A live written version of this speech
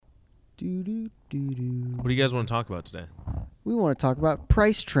What do you guys want to talk about today? We want to talk about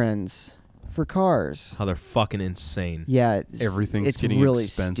price trends for cars. How they're fucking insane. Yeah, Everything's getting really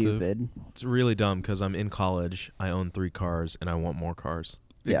expensive. Stupid. It's really dumb because I'm in college, I own 3 cars, and I want more cars.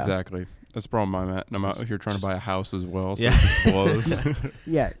 Yeah. Exactly. That's the problem I'm at. And I'm out here trying to buy a house as well, so Yeah. it just blows.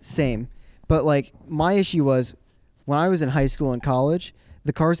 Yeah, same. But like my issue was when I was in high school and college,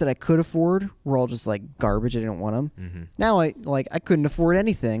 the cars that I could afford were all just like garbage. I didn't want them. Mm-hmm. Now I couldn't afford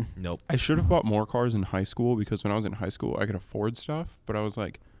anything. Nope. I should have bought more cars in high school because when I was in high school, I could afford stuff. But I was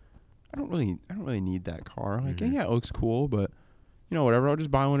like, I don't really need that car. Like, Mhm. yeah, it looks cool, but you know, whatever. I'll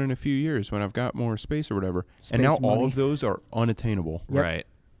just buy one in a few years when I've got more space or whatever. And now Space all money. of those are unattainable. Yep. Right.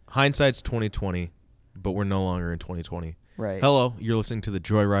 Hindsight's 2020, but we're no longer in 2020. Right. Hello, you're listening to the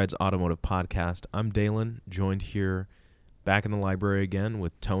Joyrides Automotive Podcast. I'm Dalen, joined here back in the library again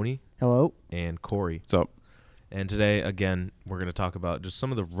with Tony Hello. and Corey. What's up? And today, again, we're going to talk about just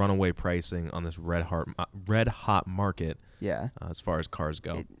some of the runaway pricing on this red hot market Yeah. as far as cars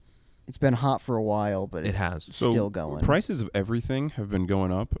go. It's been hot for a while, but It it's has. So still going. Prices of everything have been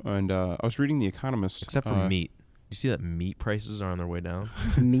going up, and I was reading The Economist. Except for meat. You see that meat prices are on their way down?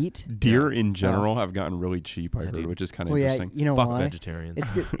 Meat. Deer in general have gotten really cheap, I heard, dude. which is kind of Well, yeah, interesting. you know Fuck why? vegetarians.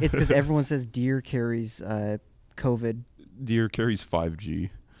 It's because everyone says deer carries COVID. Deer carries 5G.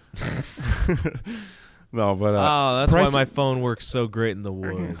 No, but oh, that's why price- my phone works so great in the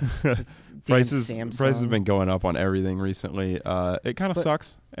woods. It's damn prices Samsung. have been going up on everything recently. It kind of But-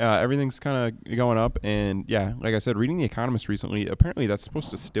 sucks. Everything's kind of going up, and yeah, like I said, reading The Economist recently, apparently that's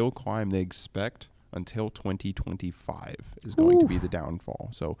supposed to still climb. They expect until 2025 is going to be the downfall.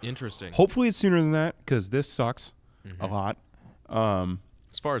 So Interesting. hopefully it's sooner than that because this sucks a Mhm. lot.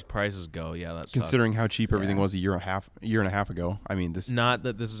 As far as prices go, yeah, that's Considering how cheap everything Yeah. was a year and a half ago. I mean, this Not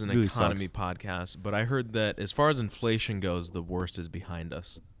that this is an really economy sucks. podcast, but I heard that as far as inflation goes, the worst is behind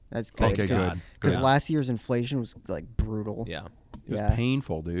us. That's good. Okay, good. Because Yeah. last year's inflation was like brutal. Yeah. It was Yeah.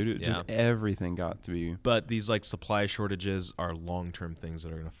 painful, dude. It Yeah. just everything got to be. But these like supply shortages are long-term things that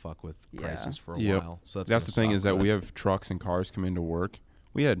are going to fuck with Yeah. prices for a Yep. while. So That's the thing is that we have trucks and cars come into work.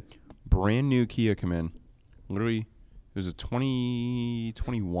 We had brand new Kia come in. Literally, it was a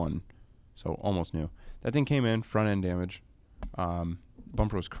 2021, so almost new. That thing came in, front end damage.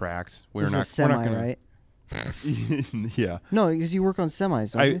 Bumper was cracked. This is a semi, right? Yeah. No, because you work on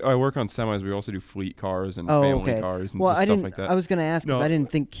semis, don't you? I work on semis. We also do fleet cars and Oh, family okay. cars and Well, just I stuff didn't. like that. I was gonna ask because No. I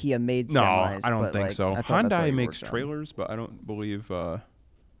didn't think Kia made No, semis. I don't but, think like, so. I thought that's all Hyundai you makes worked on. trailers, but I don't believe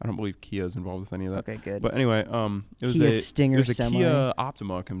Kia is involved with any of that. Okay, good. But anyway, it was Kia a Stinger it was a semi. Kia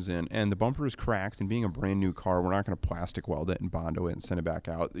Optima comes in, and the bumper is cracked. And being a brand new car, we're not going to plastic weld it and Bondo it and send it back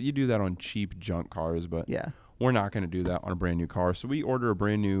out. You do that on cheap junk cars, but Yeah. we're not going to do that on a brand new car. So we order a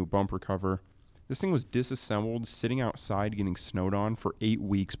brand new bumper cover. This thing was disassembled, sitting outside, getting snowed on for 8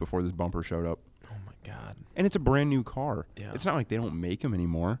 weeks before this bumper showed up. Oh my god. And it's a brand new car. Yeah. It's not like they don't make them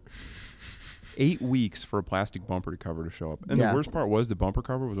anymore. 8 weeks for a plastic bumper cover to show up. And Yeah. the worst part was the bumper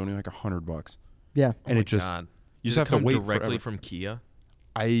cover was only like $100. Yeah. And Oh it just God. you Did just it have to come wait directly forever. from Kia,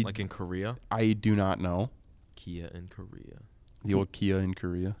 I like in Korea. do not know. Kia in Korea. The old Kia in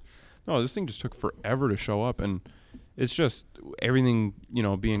Korea. No, this thing just took forever to show up, and it's just everything,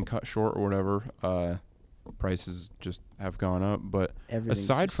 being cut short or whatever. Prices just have gone up. But Everything's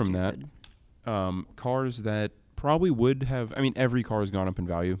aside so from that, stupid. cars that probably would have, every car has gone up in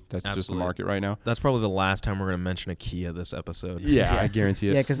value. That's just the Absolutely. market right now. That's probably the last time we're going to mention a Kia this episode. Yeah, I guarantee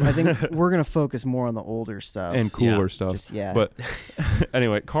it. Yeah, because I think we're gonna focus more on the older stuff. And cooler Yeah. stuff. Just, yeah. But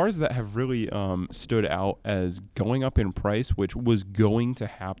anyway, cars that have really stood out as going up in price, which was going to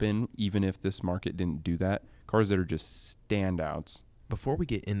happen even if this market didn't do that. Cars that are just standouts. Before we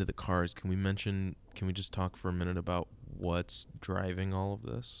get into the cars, can we just talk for a minute about what's driving all of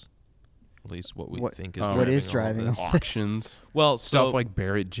this? At least what we What- think is what driving is all of driving this. all this? Auctions. Well, Stuff so like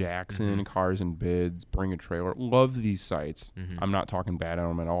Barrett Jackson, Mhm. Cars and Bids, Bring a Trailer. Love these sites. Mhm. I'm not talking bad at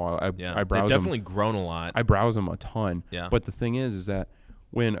them at all. I yeah, browse they've them. definitely grown a lot. I browse them a ton. Yeah. But the thing is that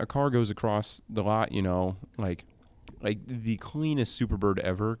when a car goes across the lot, like the cleanest Superbird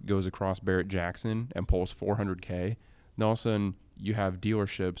ever goes across Barrett Jackson and pulls 400K, then all of a sudden you have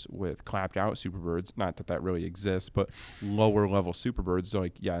dealerships with clapped out Superbirds. Not that that really exists, but lower level Superbirds. So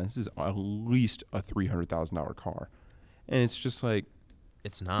like, yeah, this is at least a $300,000 car. And it's just like,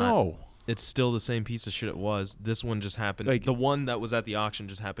 It's not. no. It's still the same piece of shit it was. This one just happened. Like- the one that was at the auction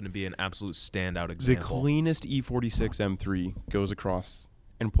just happened to be an absolute standout The example. cleanest E46 M3 goes across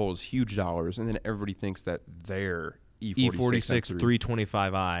and pulls huge dollars, and then everybody thinks that their E46 M3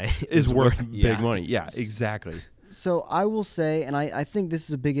 325i is worth yeah. big money. Yeah, exactly. So I will say, and I think this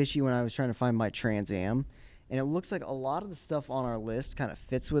is a big issue when I was trying to find my Trans Am, And it looks like a lot of the stuff on our list kind of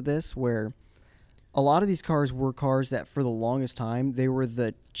fits with this, where a lot of these cars were cars that for the longest time, they were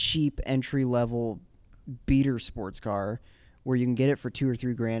the cheap entry-level beater sports car where you can get it for $2 or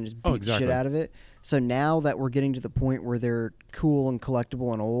 $3 grand, just beat the shit out of it. So now that we're getting to the point where they're cool and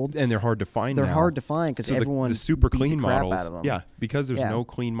collectible and old, and they're hard to find. They're now. hard to find because So everyone the super beat clean the crap models, out of them. yeah, because there's Yeah. no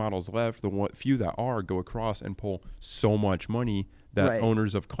clean models left. The few that are go across and pull so much money that Right.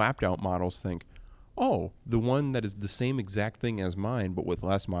 owners of clapped out models think, oh, the one that is the same exact thing as mine but with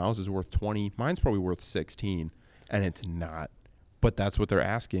less miles is worth 20. Mine's probably worth 16, and it's not. But that's what they're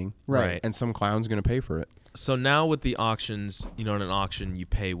asking, Right. And some clown's going to pay for it. So now with the auctions, in an auction, you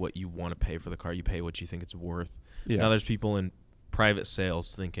pay what you want to pay for the car. You pay what you think it's worth. Yeah. Now there's people in private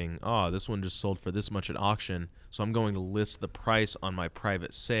sales thinking, oh, this one just sold for this much at auction, so I'm going to list the price on my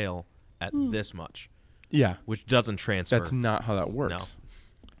private sale at this much, Yeah, which doesn't transfer. that's not how that works.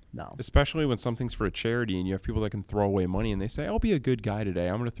 No. Especially when something's for a charity and you have people that can throw away money and they say, I'll be a good guy today.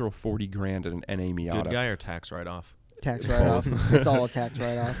 I'm going to throw 40 grand at an NA Miata. Good guy or tax write-off? Tax write-off. It's all a tax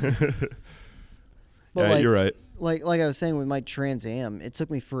write-off. But Yeah, you're right. Like I was saying with my Trans Am, it took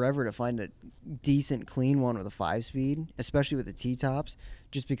me forever to find a decent, clean one with a 5-speed, especially with the T-tops,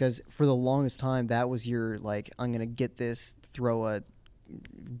 just because for the longest time that was your, like, I'm going to get this, throw a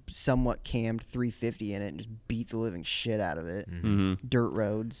somewhat cammed 350 in it and just beat the living shit out of it. Mm-hmm. Dirt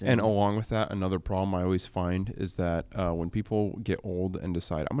roads. And along with that, another problem I always find is that when people get old and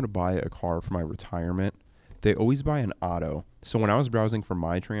decide, I'm going to buy a car for my retirement, they always buy an auto. So when I was browsing for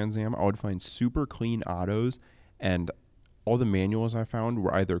my Trans Am, I would find super clean autos, and all the manuals I found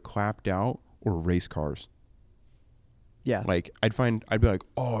were either clapped out or race cars. Yeah. Like I'd be like,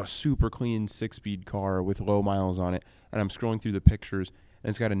 oh, a super clean 6-speed car with low miles on it, and I'm scrolling through the pictures, and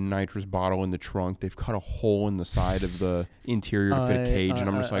it's got a nitrous bottle in the trunk. They've cut a hole in the side of the interior to fit a cage, and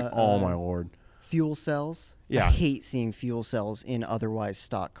I'm just like, oh my lord. Fuel cells. Yeah. I hate seeing fuel cells in otherwise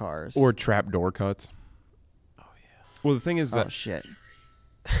stock cars. Or trap door cuts. Oh yeah. Well, the thing is that oh shit.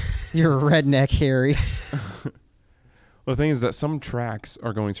 You're a redneck, Harry. Well, the thing is that some tracks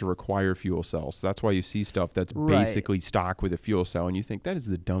are going to require fuel cells. So that's why you see stuff that's Right. basically stock with a fuel cell, and you think that is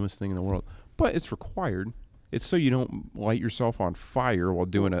the dumbest thing in the world. But it's required. It's so you don't light yourself on fire while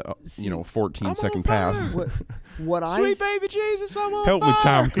doing a 14-second pass. What Sweet baby Jesus, I'm on Help me, fire.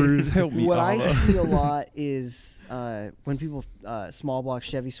 Tom Cruise. Help me. What I Allah. see a lot is when people small block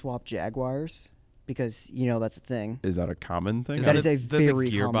Chevy swap Jaguars, because that's a thing. Is that a common thing? That is a the very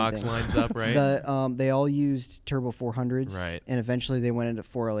the common gearbox thing. lines up, right? They all used turbo 400s, Right. and eventually they went into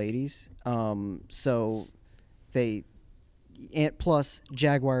 4L80s. So plus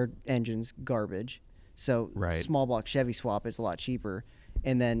Jaguar engines garbage. So Right. small block Chevy swap is a lot cheaper.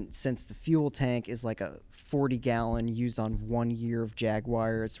 And then since the fuel tank is like a 40-gallon used on 1 year of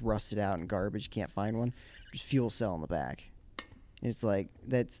Jaguar, it's rusted out and garbage. You can't find one. Just fuel cell in the back. And it's like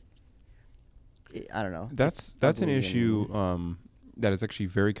I don't know. That's It's an ugly issue and- that is actually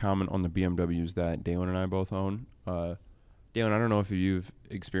very common on the BMWs that Dalen and I both own. Dalen, I don't know if you've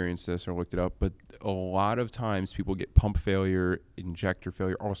experienced this or looked it up, but a lot of times people get pump failure, injector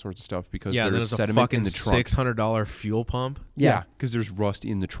failure, all sorts of stuff because Yeah, there's there's a sediment in fucking the trunk. $600 fuel pump. Yeah, because there's rust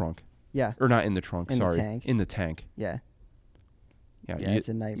in the trunk. Yeah. Or not in the trunk, In the sorry. tank. In the tank. Yeah. Yeah, Yeah, it's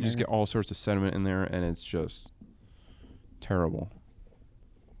a nightmare. You just get all sorts of sediment in there, and it's just terrible.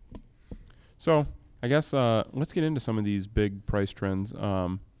 So, I guess let's get into some of these big price trends.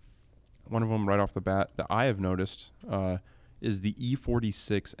 One of them right off the bat that I have noticed is the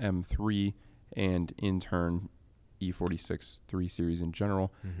E46 M3 and in turn E46 3 Series in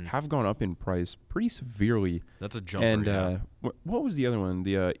general have gone up in price pretty severely. That's a jumper. And yeah. what was the other one?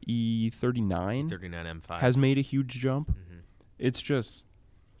 The E39 39 M5 has made a huge jump. Mm-hmm. It's just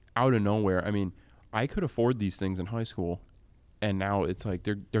out of nowhere. I mean, I could afford these things in high school, and now it's like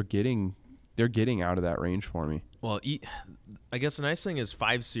they're getting out of that range for me. Well, I guess the nice thing is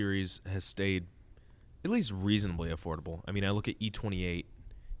 5 Series has stayed at least reasonably affordable. I mean, I look at E28,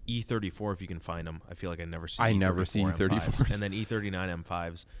 E34 if you can find them. I feel like I never see. I never see E34s. And then E39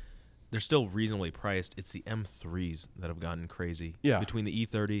 M5s. They're still reasonably priced. It's the M3s that have gotten crazy. Yeah. Between the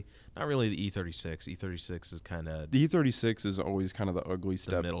E30, not really the E36. E36 is kind of The E36 is always kind of the ugly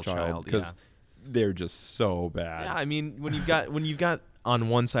middle stepchild child, because they're just so bad. yeah. I mean, when you've got on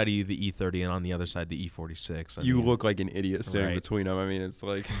one side of you the E30 and on the other side the E46. I You mean, look like an idiot standing Right. between them. I mean, it's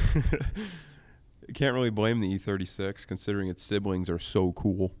like you can't really blame the E36 considering its siblings are so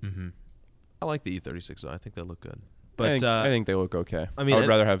cool. Mm-hmm. I like the E36 though. I think they look good. I But think they look okay. I mean, I would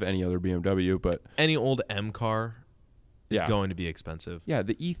rather have any other BMW, but any old M car is Yeah. going to be expensive. yeah,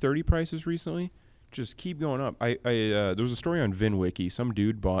 the E30 prices recently just keep going up. There was a story on VinWiki. Some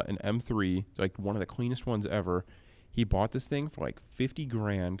dude bought an M3, like one of the cleanest ones ever. He bought this thing for like 50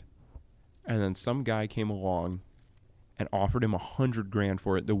 grand, and then some guy came along and offered him 100 grand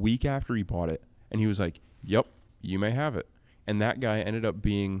for it the week after he bought it, and he was like, "Yep, you may have it." And that guy ended up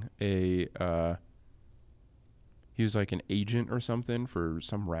being he was like an agent or something for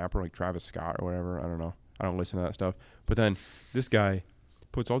some rapper like Travis Scott or whatever. I don't know. I don't listen to that stuff. But then this guy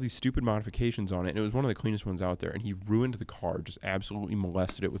puts all these stupid modifications on it, and it was one of the cleanest ones out there, and he ruined the car, just absolutely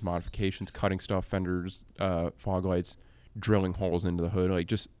molested it with modifications, cutting stuff, fenders, fog lights, drilling holes into the hood, like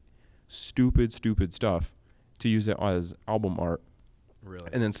just stupid stuff to use it as album art. Really?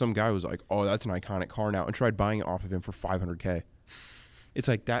 And then some guy was like, "Oh, that's an iconic car now," and tried buying it off of him for $500K. It's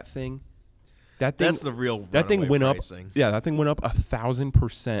like that thing. That's the real. That thing went pricing. up. Yeah, that thing went up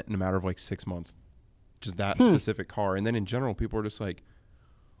 1,000% in a matter of like 6 months. Just that specific car, and then in general, people are just like,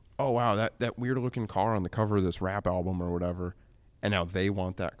 "Oh wow, that weird looking car on the cover of this rap album or whatever," and now they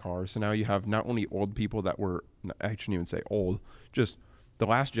want that car. So now you have not only old people that were, I shouldn't even say old, just the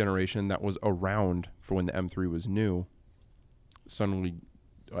last generation that was around for when the M3 was new. Suddenly,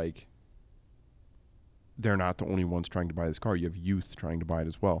 like, they're not the only ones trying to buy this car. You have youth trying to buy it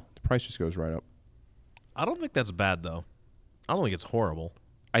as well. The price just goes right up. I don't think that's bad though. I don't think it's horrible.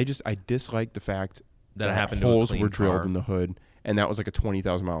 I dislike the fact That it happened to a holes clean were drilled car. in the hood, and that was like a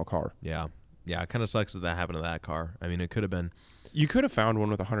 20,000-mile car. Yeah. It kind of sucks that happened to that car. I mean, it could have been. You could have found one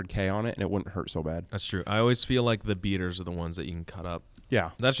with 100K on it, and it wouldn't hurt so bad. That's true. I always feel like the beaters are the ones that you can cut up.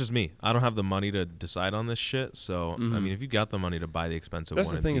 Yeah. That's just me. I don't have the money to decide on this shit. So, I mean, if you got the money to buy the expensive That's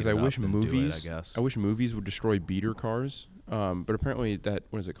one, the thing and is, beat I it up, wish then do it, movies. I guess. I wish movies would destroy beater cars. But apparently,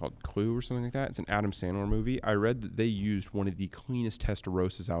 what is it called? Clue or something like that. It's an Adam Sandler movie. I read that they used one of the cleanest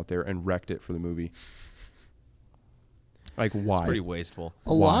Testarossas out there and wrecked it for the movie. Like, why? It's pretty wasteful.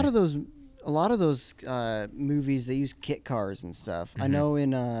 A lot of those movies, they use kit cars and stuff. I know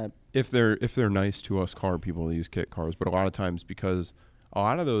in If they're nice to us car people, they use kit cars. But a lot of times, because a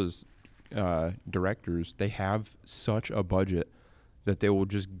lot of those directors, they have such a budget that they will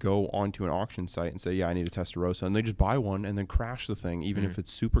just go onto an auction site and say, "Yeah, I need a Testarossa," and they just buy one and then crash the thing, even if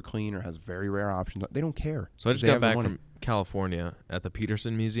it's super clean or has very rare options. They don't care. So I just They got have the back money. from California at the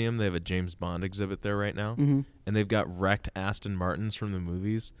Peterson Museum. They have a James Bond exhibit there right now, and they've got wrecked Aston Martins from the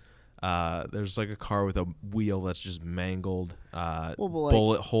movies. There's like a car with a wheel that's just mangled, but like-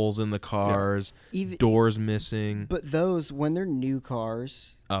 bullet holes in the cars, Even- doors missing. but those when they're new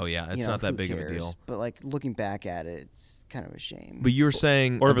cars, Oh yeah, it's you know, not that who big of a cares? deal. But like looking back at it, it's kind of a shame. But you were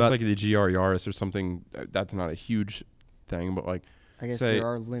saying, Or if it's about- like the GR Yaris or something, that's not a huge thing. But like, I guess say there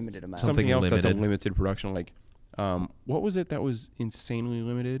are limited amounts. Something something else that's a limited. limited production, like what was it that was insanely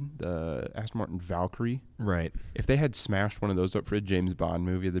limited? The Aston Martin Valkyrie. right. If they had smashed one of those up for a James Bond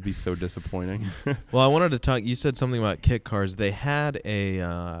movie, that'd be so disappointing. Well, I wanted to talk. You said something about kit cars. They had a,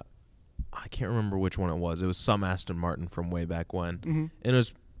 I can't remember which one it was. It was some Aston Martin from way back when, and it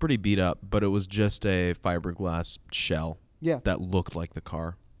was pretty beat up. But it was just a fiberglass shell Yeah. that looked like the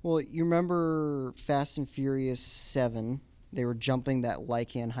car. Well, you remember Fast and Furious 7? They were jumping that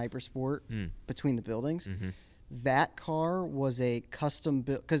Lycan Hypersport between the buildings. That car was a custom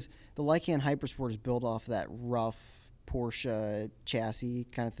built because the Lycan Hypersport is built off that rough Porsche chassis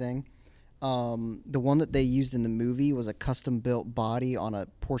kind of thing. The one that they used in the movie was a custom built body on a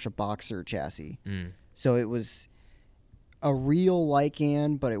Porsche Boxer chassis. So it was a real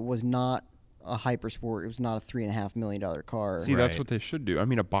Lycan, but it was not a Hypersport. It was not a $3.5 million car. See, that's Right. what they should do. I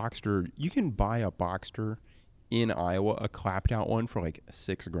mean, a Boxster, you can buy a Boxster in Iowa, a clapped out one for like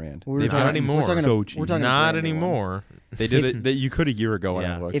 $6,000. We're They've talking- gotten we're talking- so we're cheap. talking- Not brand new one. anymore. They did it. You could a year ago when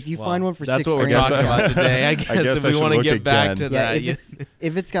Yeah. I looked. If you Well, find one for that's $6,000, what we're guess talking I- about today. I guess, guess if I we should want to look get back again. to yeah, that,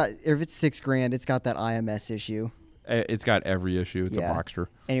 if it's $6,000, it's got that IMS issue. It's got every issue. It's Yeah. a Boxster.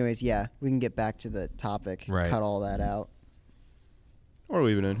 Anyways, yeah, we can get back to the topic. Right. Cut all that out Or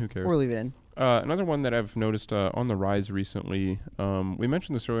leave it in. Who cares? or leave it in. Another one that I've noticed on the rise recently, we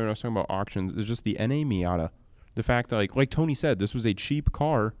mentioned this earlier when I was talking about auctions, is just the NA Miata. The fact that, like Tony said, this was a cheap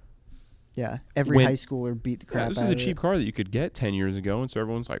car. Yeah, every When- high schooler beat the crap This out is a of cheap it. car that you could get 10 years ago, and so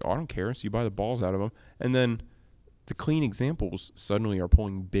everyone's like, oh, I don't care. So you buy the balls out of them. And then the clean examples suddenly are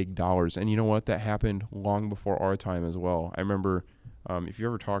pulling big dollars. And you know what? That happened long before our time as well. I remember if you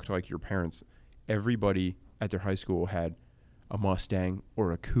ever talk to like your parents, everybody at their high school had a Mustang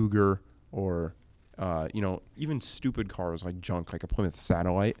or a Cougar or, even stupid cars like junk, like a Plymouth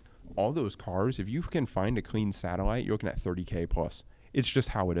Satellite. All those cars, if you can find a clean Satellite, you're looking at $30K plus. It's just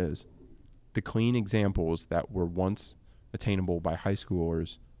how it is. The clean examples that were once attainable by high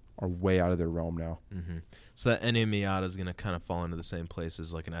schoolers are way out of their realm now. So that NA Miata is going to kind of fall into the same place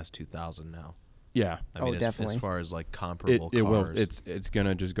as like an S2000 now. Yeah, I mean, definitely. as far as like comparable it will. cars. It's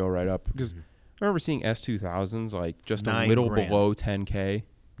gonna just go right up because I remember seeing S2000s like just a $9 little grand. below 10K.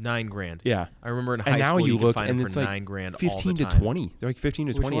 $9,000. Yeah, I remember in and high now school you could look find and them it's for like $9,000 all 15 the to time. 20. They're like 15 to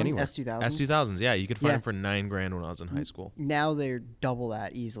Which 20 one? anyway. S2000s? S2000s, yeah, you could find Yeah. them for $9,000 when I was in high school. Now they're double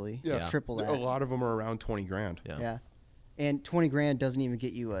that easily. Yeah. Triple that. A lot of them are around 20 grand. Yeah. Yeah, and 20 grand doesn't even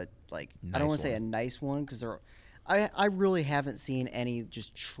get you a I don't Nice want to say a one. nice one because I really haven't seen any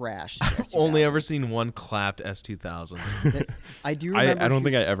just trash. Only ever seen one clapped S2000. I do remember. I don't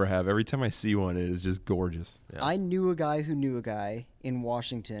think I ever have. Every time I see one, it is just gorgeous. Yeah. I knew a guy who knew a guy in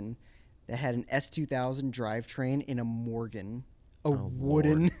Washington that had an S2000 drivetrain in a Morgan, a Oh,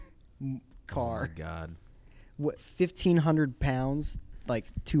 wooden Oh car. my God. What 1,500 pounds, like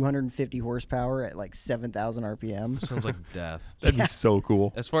 250 horsepower at like 7,000 RPM. Sounds like death. That'd be so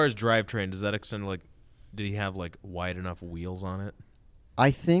cool. As far as drivetrain, does that extend to like, did he have like wide enough wheels on it?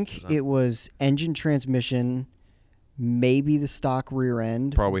 I think it was engine transmission, maybe the stock rear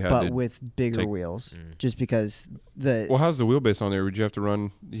end, Probably had but to with bigger take- wheels, just because the Well, how's the wheelbase on there? Would you have to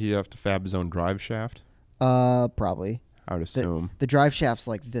run? He'd have to fab his own drive shaft. probably I would assume. the drive shaft's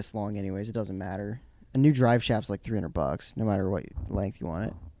like this long, anyways. It doesn't matter. A new drive shaft's like $300, no matter what length you want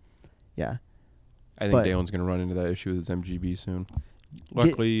it. Yeah. I think but- Dalen's going to run into that issue with his MGB soon.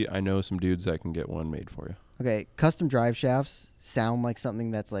 Luckily, I know some dudes that can get one made for you. Okay, custom drive shafts sound like something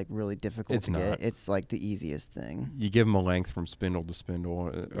that's like really difficult It's to not. get. It's like the easiest thing. You give them a length from spindle to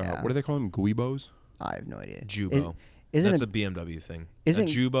spindle. Yeah. What do they call them? Guibos? I have no idea. Jubo. Isn't That's it, a BMW thing. isn't-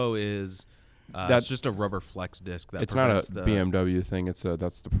 a Jubo is That's- it's just a rubber flex disc that It's not prevents a the, BMW thing. That's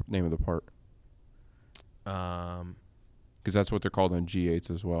the name of the part. Because that's what they're called on G8s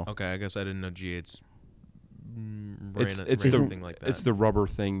as well. Okay, I guess I didn't know G8's It's ran the anything like that. It's the rubber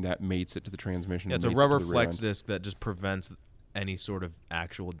thing that mates it to the transmission. Yeah, and it's a mates it to rubber the rear flex end. disc that just prevents any sort of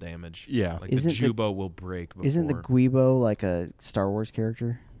actual damage. Yeah. Like Isn't the the- Jubo will break before. isn't the Guibo like a Star Wars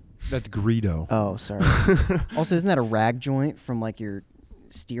character? That's Greedo. Oh, sorry. Also, isn't that a rag joint from like your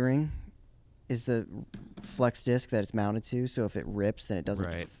steering? Is the flex disc that it's mounted to? So if it rips, then it doesn't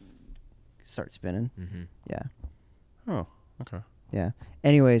Right. start spinning. Mm-hmm. Yeah, Oh, okay. yeah.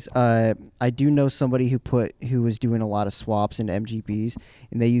 Anyways, I do know somebody who was doing a lot of swaps into MGBs,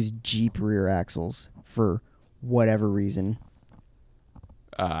 and they use Jeep rear axles for whatever reason.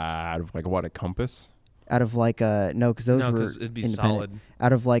 Out of like what, a Compass? Out of like no, because those No, were 'cause it'd be independent. solid.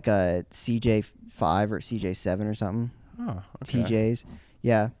 Out of like a CJ5 or CJ7 or something. Oh, okay. TJs.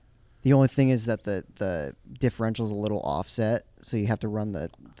 Yeah. The only thing is that the differential's a little offset, so you have to run the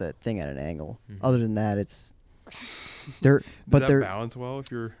thing at an angle. Other than that, it's they're Does but that they're balance well if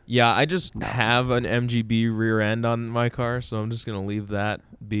you're? Yeah, I just have an MGB rear end on my car, so I'm just gonna leave that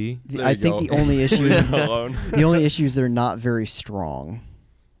be. There I you think go. the only issue Leave is it alone. the only issue is they're not very strong.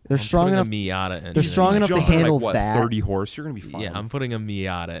 They're I'm strong putting enough. A Miata engine. they're strong in my enough to Jump car. handle like, what, that. 30 horse. You're gonna be fine. Yeah, I'm putting a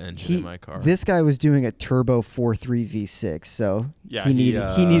Miata engine in my car. This guy was doing a turbo 4.3 V6, so Yeah, he needed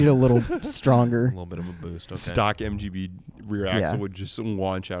a little a stronger. little bit of a boost. Okay. Stock MGB rear axle Yeah. would just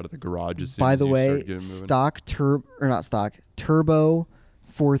launch out of the garage as soon By as the you way, start getting moving. turbo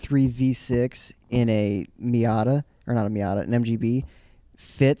 4.3 V6 in a Miata, or not a Miata, an MGB,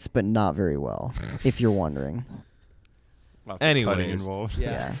 fits but not very well, if you're wondering. Lots of cutting Anyways. involved.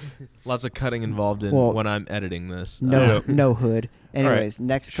 Yeah. Lots of cutting involved in Well, when I'm editing this. No hood. Anyways,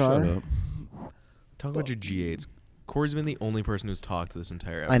 next car. Shut up. Talk about your G8s. Corey's been the only person who's talked this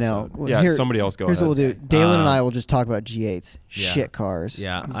entire episode. I know. Well, Yeah, here- somebody else go Here's ahead. what we'll do. Dalen and Uh, I will just talk about G8s. yeah. Shit cars.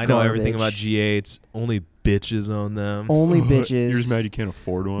 Yeah, I know everything about Garbage. G8s. Only bitches own them. Only bitches. You're just mad you can't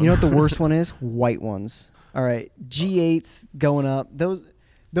afford one. You know what the worst one is? White ones. All right, G8s going up.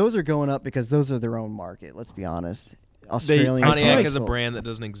 Those are going up because those are their own market. Let's be honest. Australian. I feel Pontiac like- is a brand that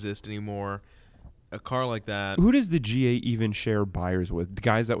doesn't exist anymore. A car like that. Who does the G8 even share buyers with? The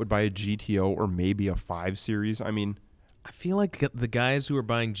guys that would buy a GTO or maybe a 5 Series? I mean, I feel like the guys who are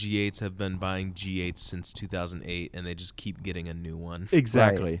buying G8s have been buying G8s since 2008, and they just keep getting a new one.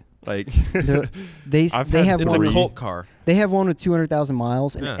 exactly. Like, They I've they had have It's one. a cult car. They have one with 200,000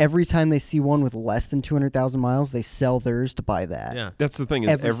 miles, and Yeah. every time they see one with less than 200,000 miles, they sell theirs to buy that. Yeah. that's the thing is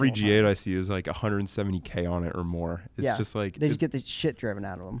Every every single G8 I see is like 170K on it or more. It's Yeah. just like They just it- get the shit driven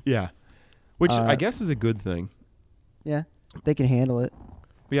out of them. yeah, which Uh, I guess is a good thing. Yeah, they can handle it.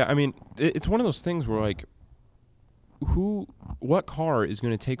 But yeah, I mean, it's one of those things where like, what car is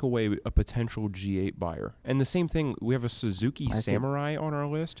going to take away a potential G8 buyer? And the same thing, we have a Suzuki think- Samurai on our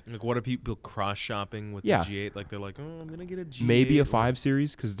list. Like, what are people cross shopping with Yeah. the G8? Like, they're like, oh, I'm gonna get a G8. Maybe a or- 5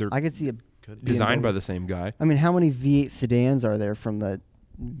 Series because they're I could see a Could designed BMW. by the same guy. I mean, how many V8 sedans are there from the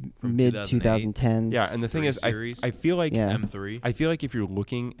From mid 2008? 2010s? Yeah, and the thing is, I series? feel like Yeah. M3. I feel like if you're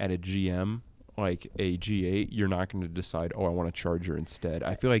looking at a GM, like a G8, you're not going to decide, oh, I want a Charger instead.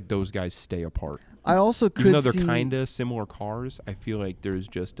 I feel like those guys stay apart. I also could Even though they're see, kind of similar cars, I feel like there's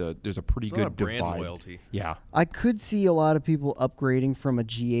a pretty It's a good lot of brand divide. loyalty. Yeah. I could see a lot of people upgrading from a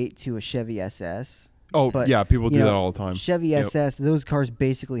G8 to a Chevy SS. Oh, But, yeah, people do you know, that all the time. Chevy Yep. SS, those cars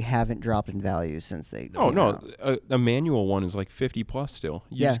basically haven't dropped in value since they. Oh, came no, out. a manual one is like 50 plus still.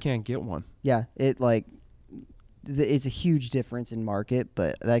 You Yeah. just can't get one. Yeah, it's a huge difference in market,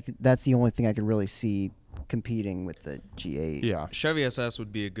 but that's the only thing I could really see competing with the G8. Yeah. Chevy SS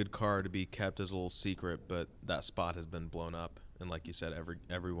would be a good car to be kept as a little secret, but that spot has been blown up, and like you said,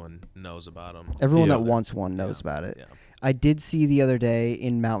 everyone knows about them. Everyone Yeah. that wants one knows about it. Yeah. I did see the other day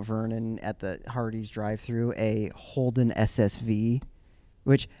in Mount Vernon at the Hardee's drive-thru a Holden SSV,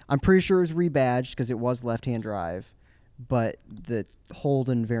 which I'm pretty sure is rebadged because it was left-hand drive, but the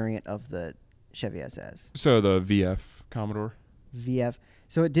Holden variant of the Chevy SS. So the VF Commodore, VF.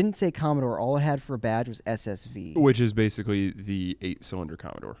 So it didn't say Commodore. All it had for a badge was SSV. which is basically the 8-cylinder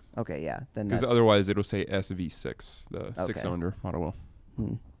Commodore. Okay, yeah. Then Because that's otherwise it'll say SV6, the Okay. 6-cylinder model.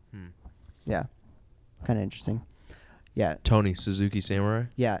 yeah, kind of interesting. Yeah, Tony Suzuki Samurai.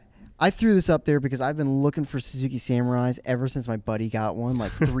 yeah. I threw this up there because I've been looking for Suzuki Samurais ever since my buddy got one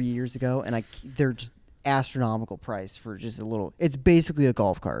like 3 years ago, and they're just astronomical price for just a little. It's basically a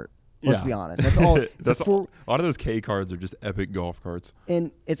golf cart. Let's Yeah. be honest. That's all. It's That's a four, a lot of those K cards are just epic golf carts.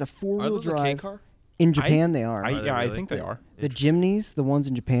 and it's a Are four-wheel those a K drive. car? In Japan, they are. Are they I really? think they are. The Jimneys, the ones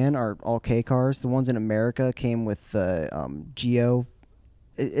in Japan, are all K cars. The ones in America came with the Geo.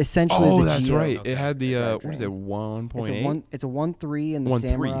 Essentially, Oh, the that's Geo. right. Okay. It had the Drivetrain. what is it, 1.8? It's a 1.3 in the 1.3.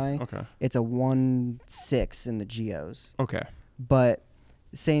 Samurai. Okay. It's a 1.6 in the Geos. Okay. But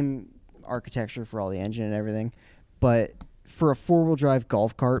same architecture for all the engine and everything. But for a four-wheel drive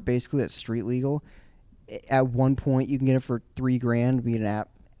golf cart, basically that's street legal. At one point, you can get it for $3,000, be an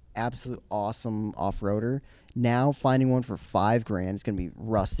absolute awesome off-roader. Now, finding one for $5,000 is going to be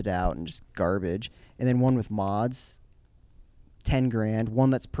rusted out and just garbage. And then one with mods, $10,000. One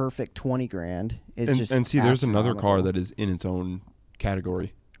that's perfect, $20,000. Is just And see, there's another car astronomical. that is in its own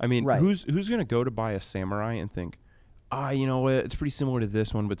category. I mean, Right. who's going to go to buy a Samurai and think, you know what, it's pretty similar to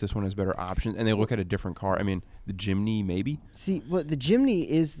this one, but this one has better options, and they look at a different car. I mean, the Jimny maybe. See, well, the Jimny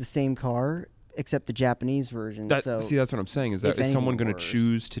is the same car, except the Japanese version. That's so what I'm saying. Is that if is someone anything going to worse.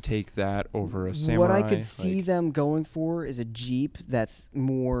 choose to take that over a Samurai? what I could see Like- them going for is a Jeep that's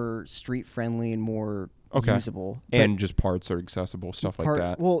more street friendly and more Okay. usable. and just parts are accessible, stuff like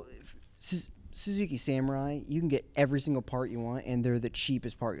that. Well, Suzuki Samurai, you can get every single part you want, and they're the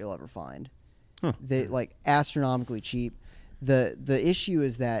cheapest part you'll ever find. Huh. They like astronomically cheap. The issue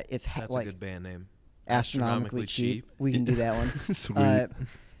is that it's That's like a good band name. astronomically cheap. We can do that one. Sweet.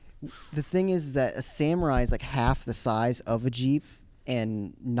 The thing is that a Samurai is like half the size of a Jeep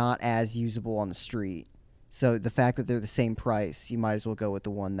and not as usable on the street. So the fact that they're the same price, you might as well go with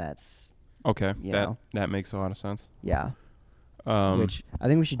the one that's Okay, you that know. that makes a lot of sense. yeah. Which I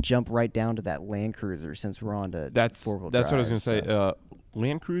think we should jump right down to that Land Cruiser since we're on to That's four-wheel what I was drive, gonna say. so-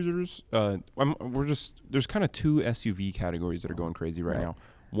 Land Cruisers. There's kind of two SUV categories that are going crazy right Right. now.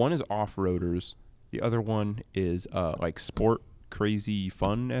 One is off roaders. The other one is like sport, crazy,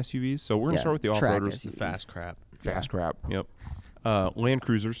 fun SUVs. So we're gonna Yeah, start with the off track roaders. SUVs. Fast crap. Fast crap. Yep. Land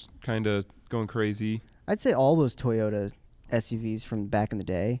Cruisers kind of going crazy. I'd say all those Toyota SUVs from back in the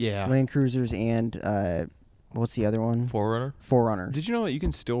day. Yeah. Land Cruisers and what's the other one? Forerunner. Forerunners. Did you know that you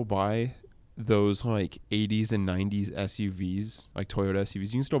can still buy those like 80s and 90s SUVs, like Toyota SUVs?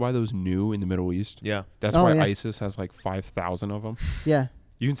 You can still buy those new in the Middle East. Yeah. That's Oh, why yeah. ISIS has like 5,000 of them. Yeah.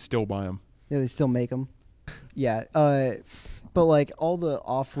 You can still buy them. Yeah, they still make them. Yeah, but like all the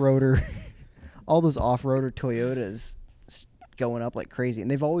off-roader, all those off-roader Toyotas going up like crazy,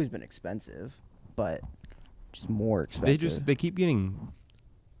 and they've always been expensive, but just more expensive. They keep getting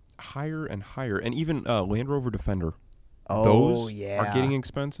higher and higher, and even Land Rover Defender. Oh, those yeah. are getting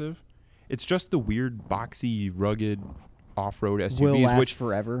expensive. It's just the weird, boxy, rugged off-road SUVs, will last which,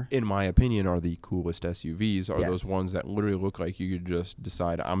 forever. in my opinion, are the coolest SUVs. Are Yes. those ones that literally look like you could just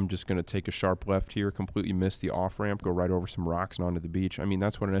decide, I'm just going to take a sharp left here, completely miss the off-ramp, go right over some rocks and onto the beach. I mean,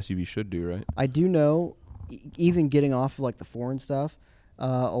 that's what an SUV should do, right? I do know, even getting off of like the foreign stuff,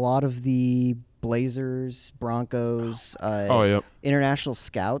 a lot of the Blazers, Broncos, Yep. International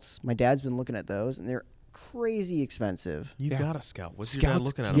Scouts. My dad's been looking at those, and they're crazy expensive. You've Yeah. got a Scout. What's your dad Scouts-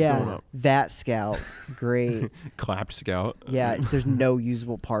 looking at? Him going Yeah, up? that Scout, great. Clapped Scout. Yeah, there's no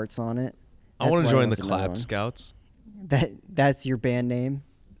usable parts on it. I That's want why to join the was another Clap one. Scouts. That's your band name.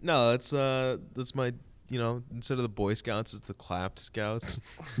 No, that's my. Instead of the Boy Scouts, it's the Clapped Scouts.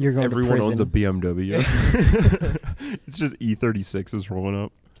 You're going Everyone to owns a prison. BMW. It's just E36 is rolling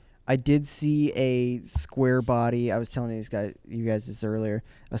up. I did see a square body. I was telling you guys this earlier.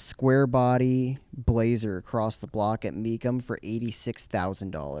 A square body Blazer across the block at Mecum for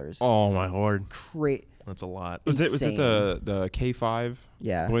 $86,000. Oh my lord! That's a lot. Was it Insane. the K5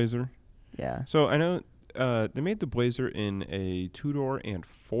 Yeah. Blazer? Yeah. So I know they made the Blazer in a 2-door and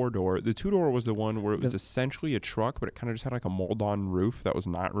 4-door. The 2-door was the one where it was essentially a truck, but it kind of just had like a mold-on roof that was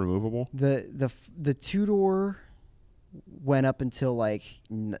not removable. The 2-door went up until like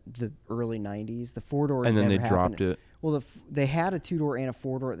the early 90s. The 4-door And then never they happened. dropped it. Well, they had a 2-door and a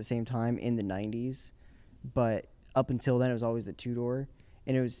 4-door at the same time in the 90s, but up until then it was always the 2-door.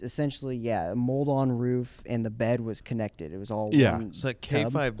 And it was essentially, a mold-on roof, and the bed was connected. It was all one So that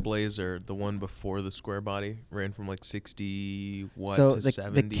tub. K5 Blazer, the one before the square body, ran from like 60 So to the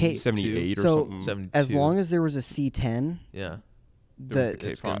 70, K- 78 or So something. 72. as long as there was a C10, yeah, the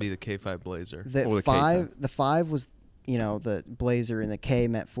it's gonna be the K5 Blazer. the Or the five K10. the 5 was the Blazer, and the K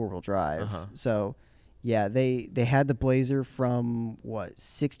meant 4-wheel drive. Uh-huh. So they had the Blazer from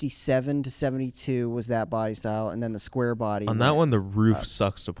 67 to 72 was that body style, and then the square body On that went- one, the roof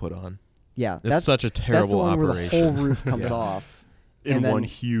sucks to put on. Yeah, It's that's such a that's the terrible one where the operation. whole roof comes off In and then one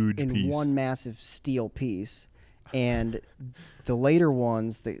huge in piece. one massive steel piece. And the later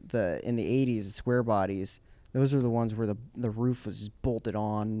ones, the in the 80s, the square bodies, those are the ones where the roof was bolted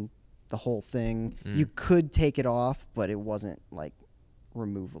on, the whole thing. You could take it off, but it wasn't like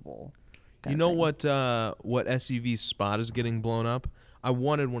removable. You know what SUV spot is getting blown up? I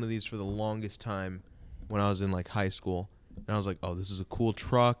wanted one of these for the longest time when I was in like high school, and I was like, "Oh, this is a cool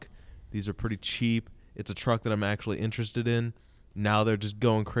truck. These are pretty cheap. It's a truck that I'm actually interested in." Now they're just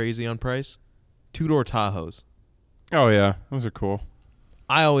going crazy on price. 2-door Tahoes. Oh yeah, those are cool.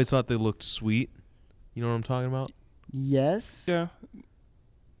 I always thought they looked sweet. You know what I'm talking about? Yes. Yeah.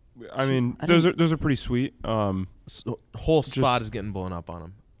 I mean, I those are pretty sweet. Whole spot is getting blown up on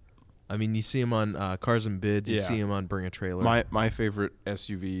them. I mean, you see them on Cars and Bids. You Yeah. see them on Bring a Trailer. My favorite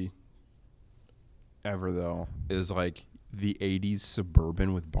SUV ever though is like the 80s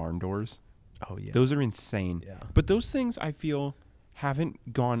Suburban with barn doors. oh yeah. Those are insane. Yeah. But those things I feel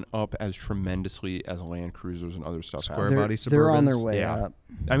haven't gone up as tremendously as Land Cruisers and other stuff. Square have. body They're on their Suburbans? way Yeah. up.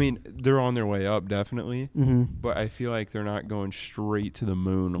 I mean, they're on their way up definitely, Mm-hmm. but I feel like they're not going straight to the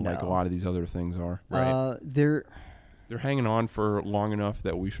moon like a No. lot of these other things are. Right. They're hanging on for long enough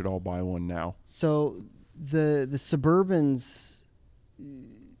that we should all buy one now. So the Suburbans,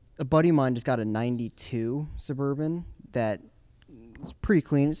 a buddy of mine just got a 92 Suburban that is pretty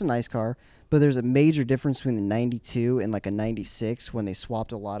clean. It's a nice car, but there's a major difference between the 92 and like a 96 when they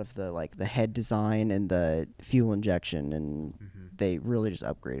swapped a lot of the head design and the fuel injection, and they really just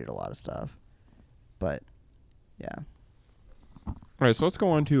upgraded a lot of stuff. But yeah. All right, so let's go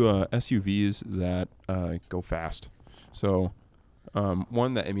on to SUVs that go fast. So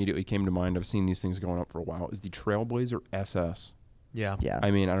one that immediately came to mind, I've seen these things going up for a while, is the Trailblazer SS. Yeah. Yeah.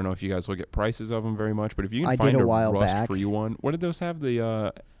 I mean, I don't know if you guys look at prices of them very much, but if you can I find did a a while back. rust-free one, what did those have? Those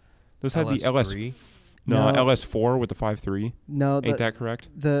had the LS. LS3? No, No. LS4 with the 5.3. No, Ain't that correct?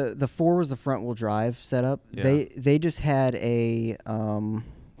 the 4 was the front wheel drive setup. Yeah. They just had a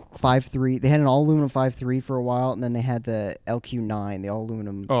 5.3. They had an all aluminum 5.3 for a while, and then they had the LQ9, the all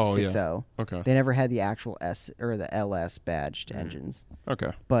aluminum Oh, yeah. 6.0. Okay. They never had the actual S or the LS badged engines,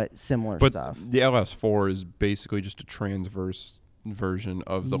 Okay. but similar But stuff. the LS4 is basically just a transverse version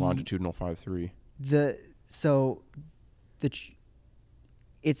of the longitudinal 5.3.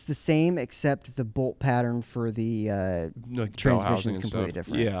 It's the same except the bolt pattern for the Like transmission is and completely stuff.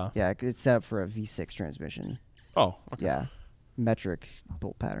 different. Yeah. Yeah, it's set up for a V6 transmission. Oh, okay. Yeah, metric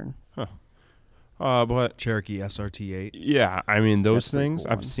bolt pattern. But Cherokee SRT8. yeah, I mean those That's a pretty things.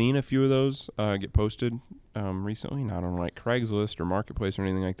 cool I've one. seen a few of those get posted recently, not on like Craigslist or Marketplace or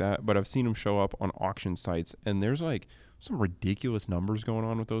anything like that, but I've seen them show up on auction sites, and there's like some ridiculous numbers going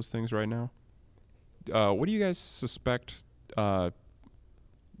on with those things right now. What do you guys suspect?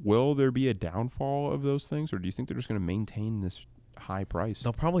 Will there be a downfall of those things, or do you think they're just going to maintain this high price?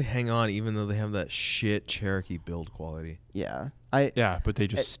 They'll probably hang on even though they have that shit Cherokee build quality. Yeah, Yeah, but they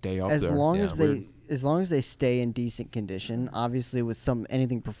just stay up as there. long Yeah, as long as they stay in decent condition. Obviously, with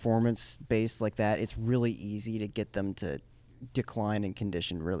anything performance based like that, it's really easy to get them to decline in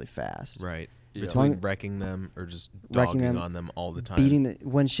condition really fast. Right. Yeah. Between Long- wrecking them or just Wrecking dogging them, on them all the time. Beating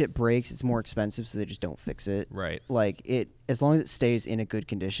when shit breaks, it's more expensive, so they just don't fix it. Right. Like as long as it stays in a good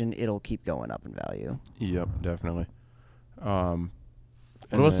condition, it'll keep going up in value. Yep, definitely. What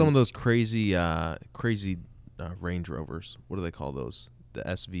about some of those crazy Range Rovers? What do they call those? The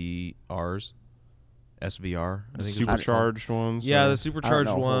SVRs? SVR? I think it's- supercharged ones? Yeah, or- the I don't supercharged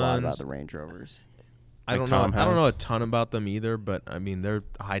know a whole lot about ones. the Range Rovers. I Like don't know. Tom I don't has? know a ton about them either, but I mean they're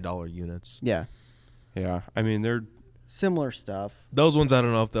high dollar units. Yeah, Yeah, I mean they're similar stuff. Those ones I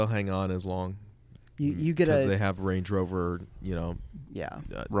don't know if they'll hang on as long You get because a they have Range Rover, yeah. turning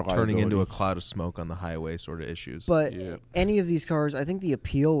into Reliability. a cloud of smoke on the highway sort of issues. But Yeah. any of these cars, I think the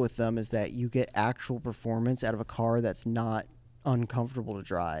appeal with them is that you get actual performance out of a car that's not uncomfortable to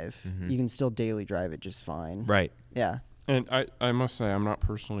drive. You can still daily drive it just fine. right. Yeah. And I must say, I'm not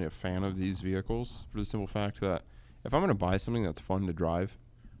personally a fan of these vehicles for the simple fact that if I'm going to buy something that's fun to drive,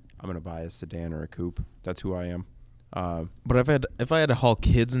 I'm going to buy a sedan or a coupe. That's who I am. But if I had to haul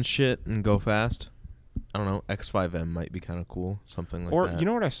kids and shit and go fast, I don't know, X5M might be kind of cool, something like Or that. you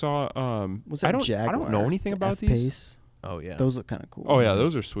know what I saw? What's that I don't Jaguar? know anything The about these. F-Pace? Oh yeah. Those look kind of cool. Oh yeah,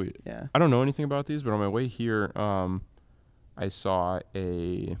 those are sweet. Yeah. I don't know anything about these, but on my way here, I saw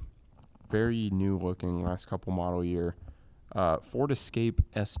a very new looking last couple model year Ford Escape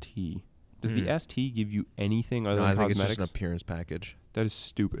ST. Does the ST give you anything other No, than I think cosmetics? it's just an appearance package. That is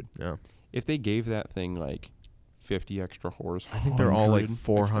stupid. Yeah. If they gave that thing like 50 extra horse, I think they're all like 100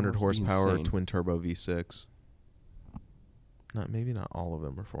 400 extra horse, it'd be horsepower insane. twin turbo V6. Maybe not all of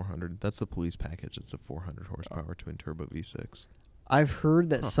them are 400. That's the police package. It's a 400 horsepower twin turbo V6. I've heard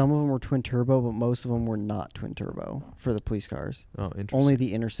that some of them were twin turbo, but most of them were not twin turbo for the police cars. Oh, interesting. Only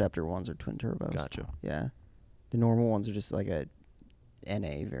the Interceptor ones are twin turbos. Gotcha. Yeah. The normal ones are just like a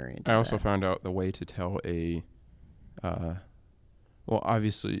NA variant. I of also that. found out the way to tell a, well,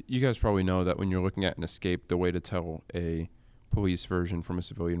 obviously, you guys probably know that when you're looking at an Escape, the way to tell a police version from a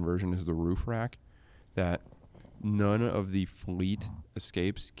civilian version is the roof rack. That none of the fleet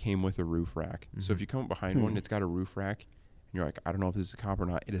Escapes came with a roof rack. So if you come up behind one, it's got a roof rack, and you're like, I don't know if this is a cop or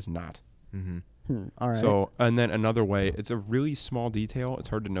not. It is not. Mm-hmm. All right. So, and then another way, it's a really small detail. It's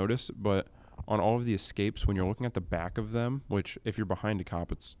hard to notice, but on all of the Escapes, when you're looking at the back of them, which if you're behind a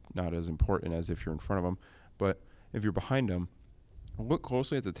cop, it's not as important as if you're in front of them. But if you're behind them, look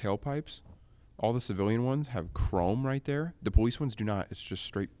closely at the tailpipes. All the civilian ones have chrome right there. The police ones do not. It's just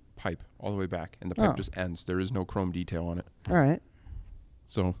straight pipe all the way back, and the pipe Oh. just ends. There is no chrome detail on it. All right.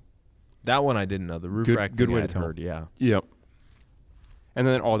 So, That one I didn't know. The roof Good- rack good thing way to I'd tell. heard, yeah. yep. And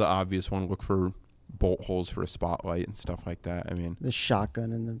then all the obvious one, look for bolt holes for a spotlight and stuff like that. I mean, The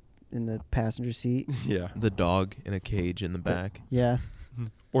shotgun in the passenger seat. yeah. The dog in a cage in the back. Yeah.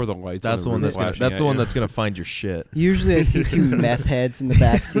 Or the lights. That's the on one the that's roof gonna, flashing that's at the one you. that's gonna find your shit. Usually I see two meth heads in the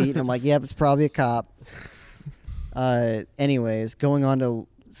back seat, and I'm like, yep, it's probably a cop. Anyways, going on to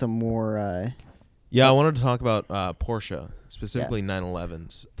some more. Yeah, I wanted to talk about Porsche, specifically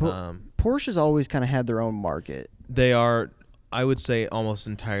 911s. Porsche's always kind of had their own market. They are, I would say, almost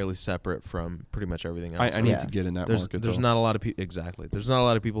entirely separate from pretty much everything else. I need Yeah. to get in that There's market. there's though. not a lot of people exactly. There's not a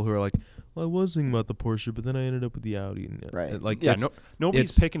lot of people who are like, well, I was thinking about the Porsche, but then I ended up with the Audi. And, Right. Like Yeah, it's,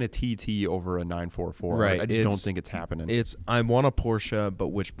 nobody's it's- picking a TT over a 944. Right, I just don't it's- think it's happening. It's I want a Porsche, but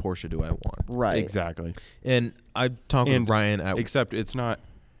which Porsche do I want? Right. Exactly. And I talked with And Ryan at Except it's not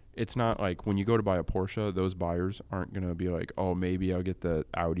like when you go to buy a Porsche, those buyers aren't going to be like, oh, maybe I'll get the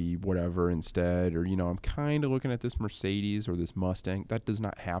Audi whatever instead. Or, I'm kind of looking at this Mercedes or this Mustang. That does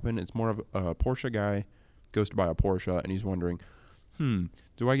not happen. It's more of a Porsche guy goes to buy a Porsche and he's wondering,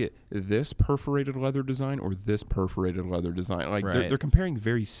 do I get this perforated leather design or this perforated leather design? Like Right. they're comparing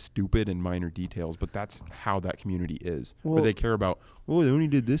very stupid and minor details, but that's how that community is. Well- but they care about, oh, they only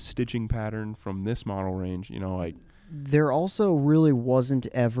did this stitching pattern from this model range. Like There also really wasn't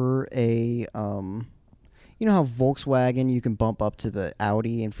ever a you know how Volkswagen you can bump up to the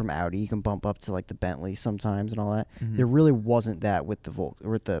Audi, and from Audi you can bump up to like the Bentley sometimes and all that. There really wasn't that with the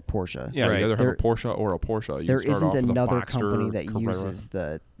Porsche. yeah, Right. you either have There- a Porsche or a Porsche. You There can start isn't off with a another Boxster, company that Carrera. uses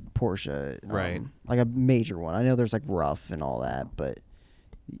the Porsche, Right. like a major one. I know there's like Rough and all that, but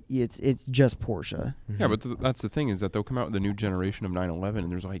it's just Porsche. Yeah, but that's the thing is that they'll come out with a new generation of 911,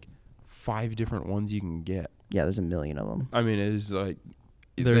 and there's like 5 different ones you can get. Yeah, there's a million of them. I mean, it is like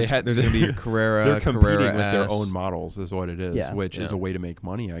there's going to be your Carrera. they're competing Carrera with their S. own models, is what it is, Yeah. which is Yeah. a way to make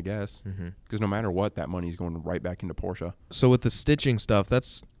money, I guess. Because no matter what, that money's going right back into Porsche. So with the stitching stuff,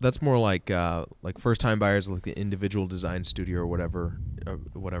 that's more like first time buyers, like the individual design studio or whatever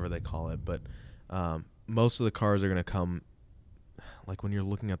they call it. But most of the cars are going to come, like when you're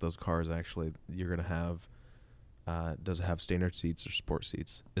looking at those cars, actually, you're going to have. Does it have standard seats or sport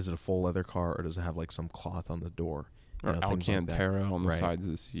seats? Is it a full leather car or does it have like some cloth on the door? Or Things like that. Alcantara on the Right. sides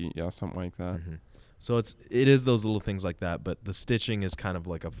of the seat. Yeah, something like that. So it is those little things like that, but the stitching is kind of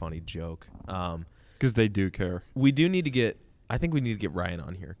like a funny joke. Because they do care. We do need to get. I think we need to get Ryan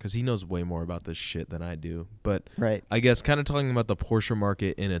on here because he knows way more about this shit than I do. But Right. I guess kind of talking about the Porsche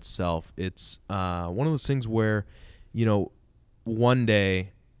market in itself, it's one of those things where, one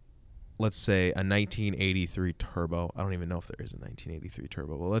day, let's say a 1983 turbo. I don't even know if there is a 1983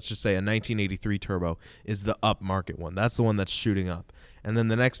 turbo. Well, let's just say a 1983 turbo is the upmarket one. That's the one that's shooting up. And then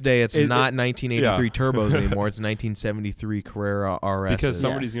the next day, it's not 1983 turbos anymore. It's 1973 Carrera RS. Because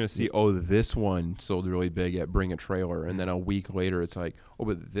somebody's going to see, oh, this one sold really big at Bring a Trailer. And then a week later, it's like, oh,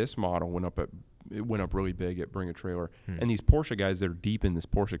 but this model went up really big at Bring a Trailer. And these Porsche guys that are deep in this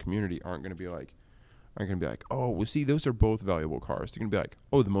Porsche community aren't going to be like, oh, well, see, those are both valuable cars. They're going to be like,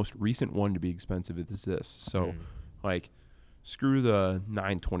 oh, the most recent one to be expensive is this. So, like, screw the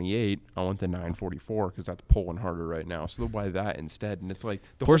 928. I want the 944 because that's pulling harder right now. So they'll buy that instead. And it's like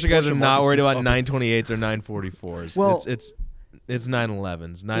the Porsche guys are not worried about 928s or 944s. Well, it's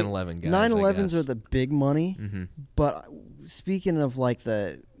 911s. 911 guys. 911s are the big money. But speaking of like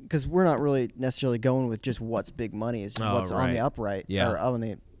because we're not really necessarily going with just what's big money. It's what's on the upright or on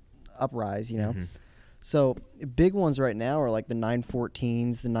the uprise, you know. So big ones right now are like the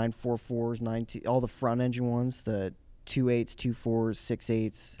 914s, the 944s, all the front engine ones, the 2.8s, 2.4s,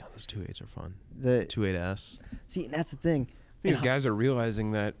 6.8s. Oh, those 2.8s are fun. The 2.8s. See, and that's the thing. These guys are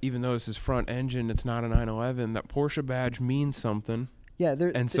realizing that even though this is front engine, it's not a 911. That Porsche badge means something. Yeah,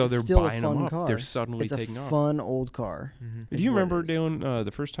 so they're still buying a fun them up. car. They're suddenly taking off. off. It's a fun old car. Do you remember, Dalen,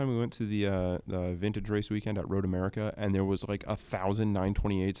 the first time we went to the vintage race weekend at Road America, and there was like 1,000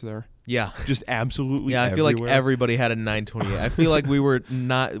 928s there? Yeah, just absolutely. Yeah, I feel like everybody had a 928. I feel like we were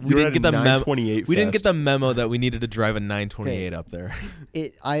not. We didn't get the memo. We didn't get the memo that we needed to drive a 928 up there.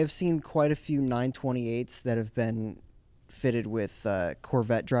 I have seen quite a few 928s that have been fitted with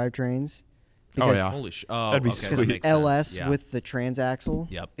Corvette drivetrains. Because, holy shit! Oh, that'd be sweet. LS with the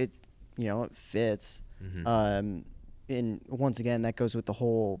transaxle. Yep. It fits. And once again, that goes with the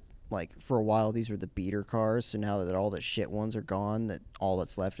whole, like, for a while these were the beater cars. So now that all the shit ones are gone, that all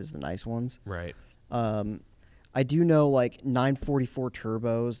that's left is the nice ones. Right. I do know, like, 944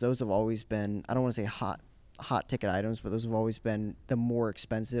 turbos. Those have always been, I don't want to say hot ticket items, but those have always been the more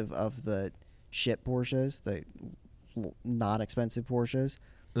expensive of the shit Porsches, the not expensive Porsches.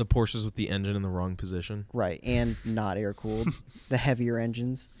 The Porsches with the engine in the wrong position. Right, and not air-cooled. The heavier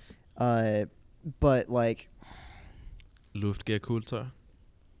engines. But, like... Luftgekühlter.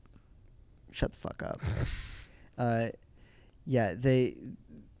 Shut the fuck up. Yeah, they...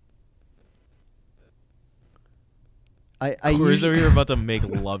 Corey's over here about to make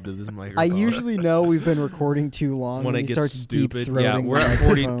love to this microphone. I usually know we've been recording too long when it gets stupid. Yeah, we're at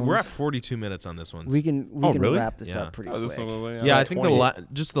 40. We're at 42 minutes on this one. We can really? wrap this up pretty quick. Yeah, I think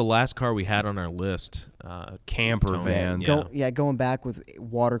just the last car we had on our list, camper vans. Going back with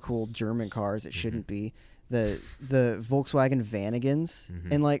water-cooled German cars, it shouldn't be. The Volkswagen Vanagons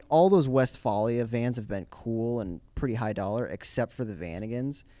and like all those Westfalia vans have been cool and pretty high dollar, except for the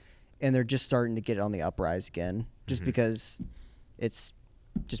Vanagons, and they're just starting to get on the uprise again. Just because it's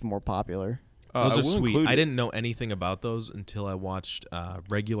just more popular. Those are sweet. I didn't know anything about those until I watched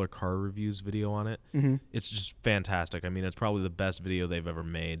Regular Car Reviews video on it. It's just fantastic. I mean, it's probably the best video they've ever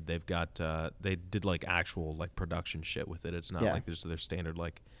made. They've got they did like actual like production shit with it. It's not like just their standard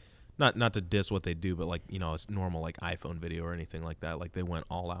like not to diss what they do, but like, you know, it's normal like iPhone video or anything like that. Like they went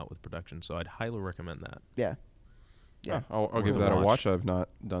all out with production. So I'd highly recommend that. Yeah. Yeah, I'll give that a watch. I've not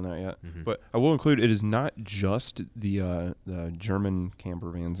done that yet, but I will include. It is not just the German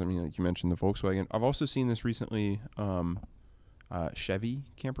camper vans. I mean, like you mentioned the Volkswagen. I've also seen this recently. Chevy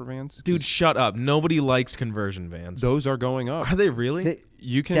camper vans. Dude, shut up! Nobody likes conversion vans. Those are going up. Are they really?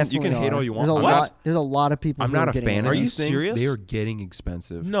 You can hate all you want. There's a lot of people. I'm not a fan of these things. Are you serious? They are getting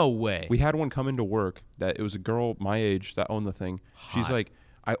expensive. No way. We had one come into work that it was a girl my age that owned the thing. Hot. She's like,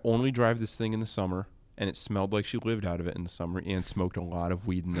 I only drive this thing in the summer. And it smelled like she lived out of it in the summer and smoked a lot of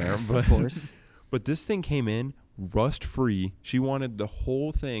weed in there. But, of course. But this thing came in rust-free. She wanted the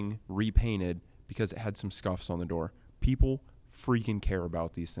whole thing repainted because it had some scuffs on the door. People freaking care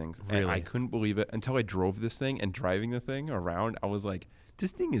about these things. Really? And I couldn't believe it until I drove this thing, and driving the thing around, I was like,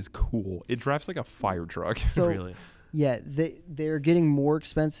 this thing is cool. It drives like a fire truck. So, really? Yeah, they're getting more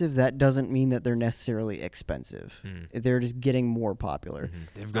expensive. That doesn't mean that they're necessarily expensive. They're just getting more popular.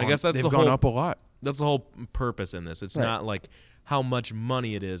 I guess they've gone up a lot. That's the whole purpose in this. It's not like how much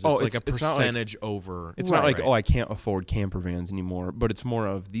money it is. It's like a percentage over. It's not like, oh, I can't afford camper vans anymore. But it's more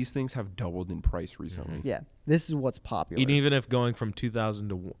of these things have doubled in price recently. Yeah, this is what's popular. And even if going from 1,000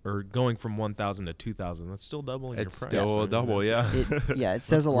 to 2,000, that's still doubling your price. It's still a double, yeah. It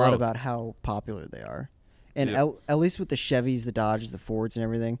says a lot about how popular they are. And at least with the Chevys, the Dodges, the Fords, and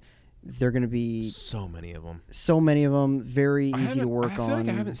everything, They're going to be So many of them. so many of them, very easy to work I feel on. like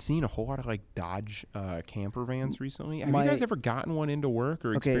I haven't seen a whole lot of like Dodge camper vans recently. Have My- you guys ever gotten one into work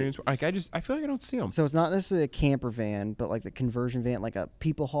or Okay, experienced? Like I feel like I don't see them. So it's not necessarily a camper van, but like the conversion van, like a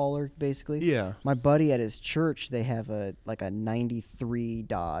people hauler, basically. Yeah. My buddy at his church, they have a 93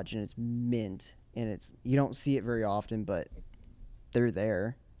 Dodge, and it's mint, and you don't see it very often, but they're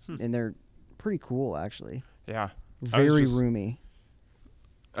there, and they're pretty cool actually. Yeah. Very roomy.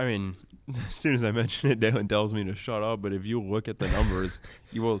 I mean, as soon as I mention it, Dalen tells me to shut up. But if you look at the numbers,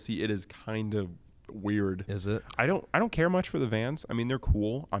 you will see it is kind of weird. Is it? I don't care much for the vans. I mean, they're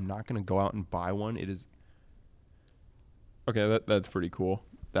cool. I'm not gonna go out and buy one. It is okay. That's pretty cool.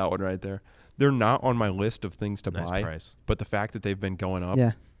 That one right there. They're not on my list of things to Nice buy. price. But the fact that they've been going up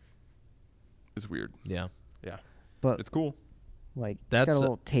Yeah, is weird. Yeah. Yeah, but it's cool. like it's That's got a a-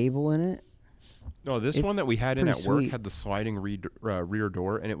 little table in it. No, this It's one that we had in at pretty work sweet. had the sliding rear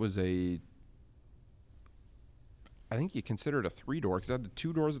door, and it was I think you consider it a 3-door because it had the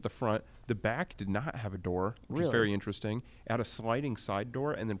 2 doors at the front. The back did not have a door, which is Really? very interesting. It had a sliding side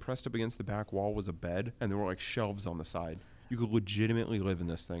door, and then pressed up against the back wall was a bed, and there were like shelves on the side. You could legitimately live in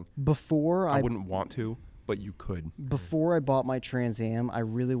this thing. Before I I wouldn't want to, but you could. before I bought my Trans Am, I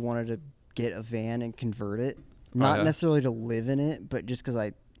really wanted to get a van and convert it. Not yeah? necessarily to live in it, but just because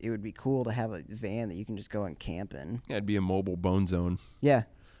it would be cool to have a van that you can just go and camp in. Yeah, it'd be a mobile bone zone. Yeah,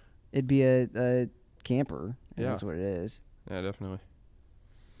 it'd be a camper. Yeah. That's what it is. Yeah, definitely.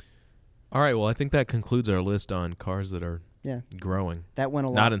 All right. Well, I think that concludes our list on cars that are Yeah, growing. that went a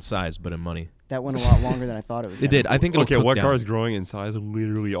lot. Not in size, but in money. That went a lot longer than I thought it was. It gonna. did. I think it'll Okay, cook what down. car is growing in size?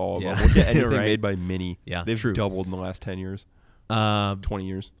 Literally all of Yeah. them. Look at anything Right. made by Mini. Yeah, They've true. doubled in the last 10 years, 20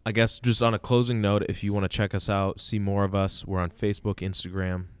 years. I guess just on a closing note, if you want to check us out, see more of us, we're on Facebook,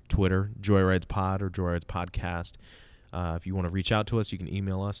 Instagram, Twitter, Joyrides Pod or Joyrides Podcast. If you want to reach out to us, you can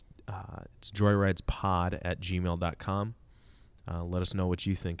email us. It's joyridespod@gmail.com. Let us know what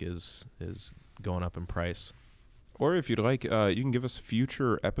you think is going up in price. Or if you'd like, you can give us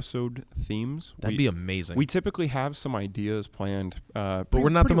future episode themes. That'd be amazing. We typically have some ideas planned, but we're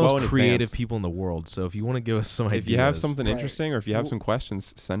not the most creative people in the world, so if you want to give us some ideas. If you have something Right. interesting or if you have some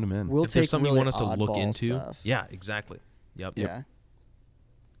questions, send them in. We'll if there's take something really you want us to look oddball into. stuff. Yeah, exactly. Yep. Yeah.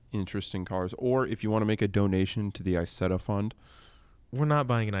 Interesting cars. Or if you want to make a donation to the Isetta Fund. We're not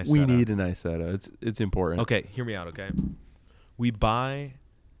buying an Isetta. We need an Isetta. It's important. Okay, hear me out, okay? We buy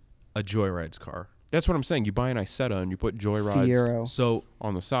a Joyrides car. That's what I'm saying. You buy an Isetta and you put Joyrides Fiero. So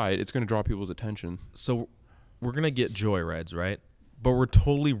on the side. It's going to draw people's attention. we're going to get Joyrides, right? But we're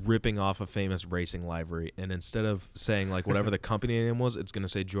totally ripping off a famous racing livery. And instead of saying, like, whatever the company name was, it's going to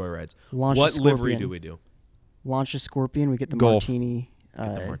say Joyrides. Launch What the livery Scorpion. do we do? Launch a Scorpion. We get the Golf. Martini.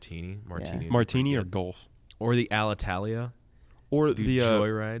 Get the Martini. Martini. Martini or Golf. Or the Alitalia. Or Do the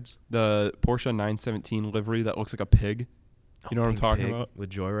Joyrides. the Porsche 917 livery that looks like a pig. You know what I'm Pink talking pig about? with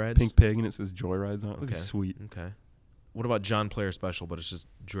Joyrides. Pink pig and it says Joyrides on it. Looks sweet. Okay. What about John Player Special, but it's just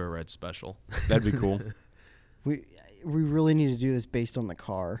Joyride Special? That'd be cool. We really need to do this based on the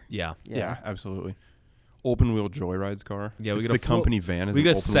car. Yeah. Yeah, absolutely. Open wheel Joyrides car. Yeah, we It's got the a full- company van. Is We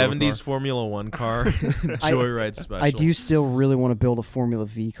an got open wheel 70s car. Formula One car, Joyride Special. I do still really want to build a Formula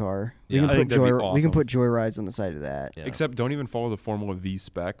V car. Yeah. I think that'd be We can awesome. put Joyrides on the side of that. Yeah. Except don't even follow the Formula V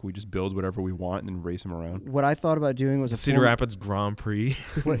spec. We just build whatever we want and then race them around. What I thought about doing was a Cedar Rapids Grand Prix.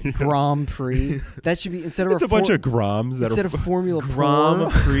 Grand Prix. That should be instead of It's a bunch of Groms that instead are of Formula Grand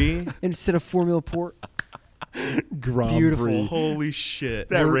Port. Prix. Instead of Formula Port. Grand Beautiful. Prix. Holy shit.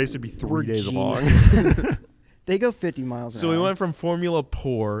 That We're- race would be we're 3 days long. geniuses. They go 50 miles an So hour. we went from Formula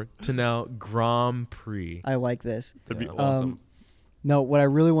Pour to now Grand Prix. I like this. That'd be Yeah. awesome. No, what I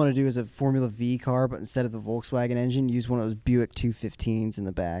really want to do is a Formula V car, but instead of the Volkswagen engine, use one of those Buick 215s in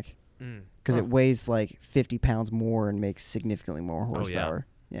the back. Because it weighs like 50 pounds more and makes significantly more Oh, yeah. horsepower.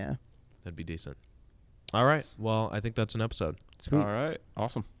 Yeah. That'd be decent. All right. Well, I think that's an episode. Sweet. All right.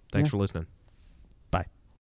 Awesome. Thanks Yeah. for listening.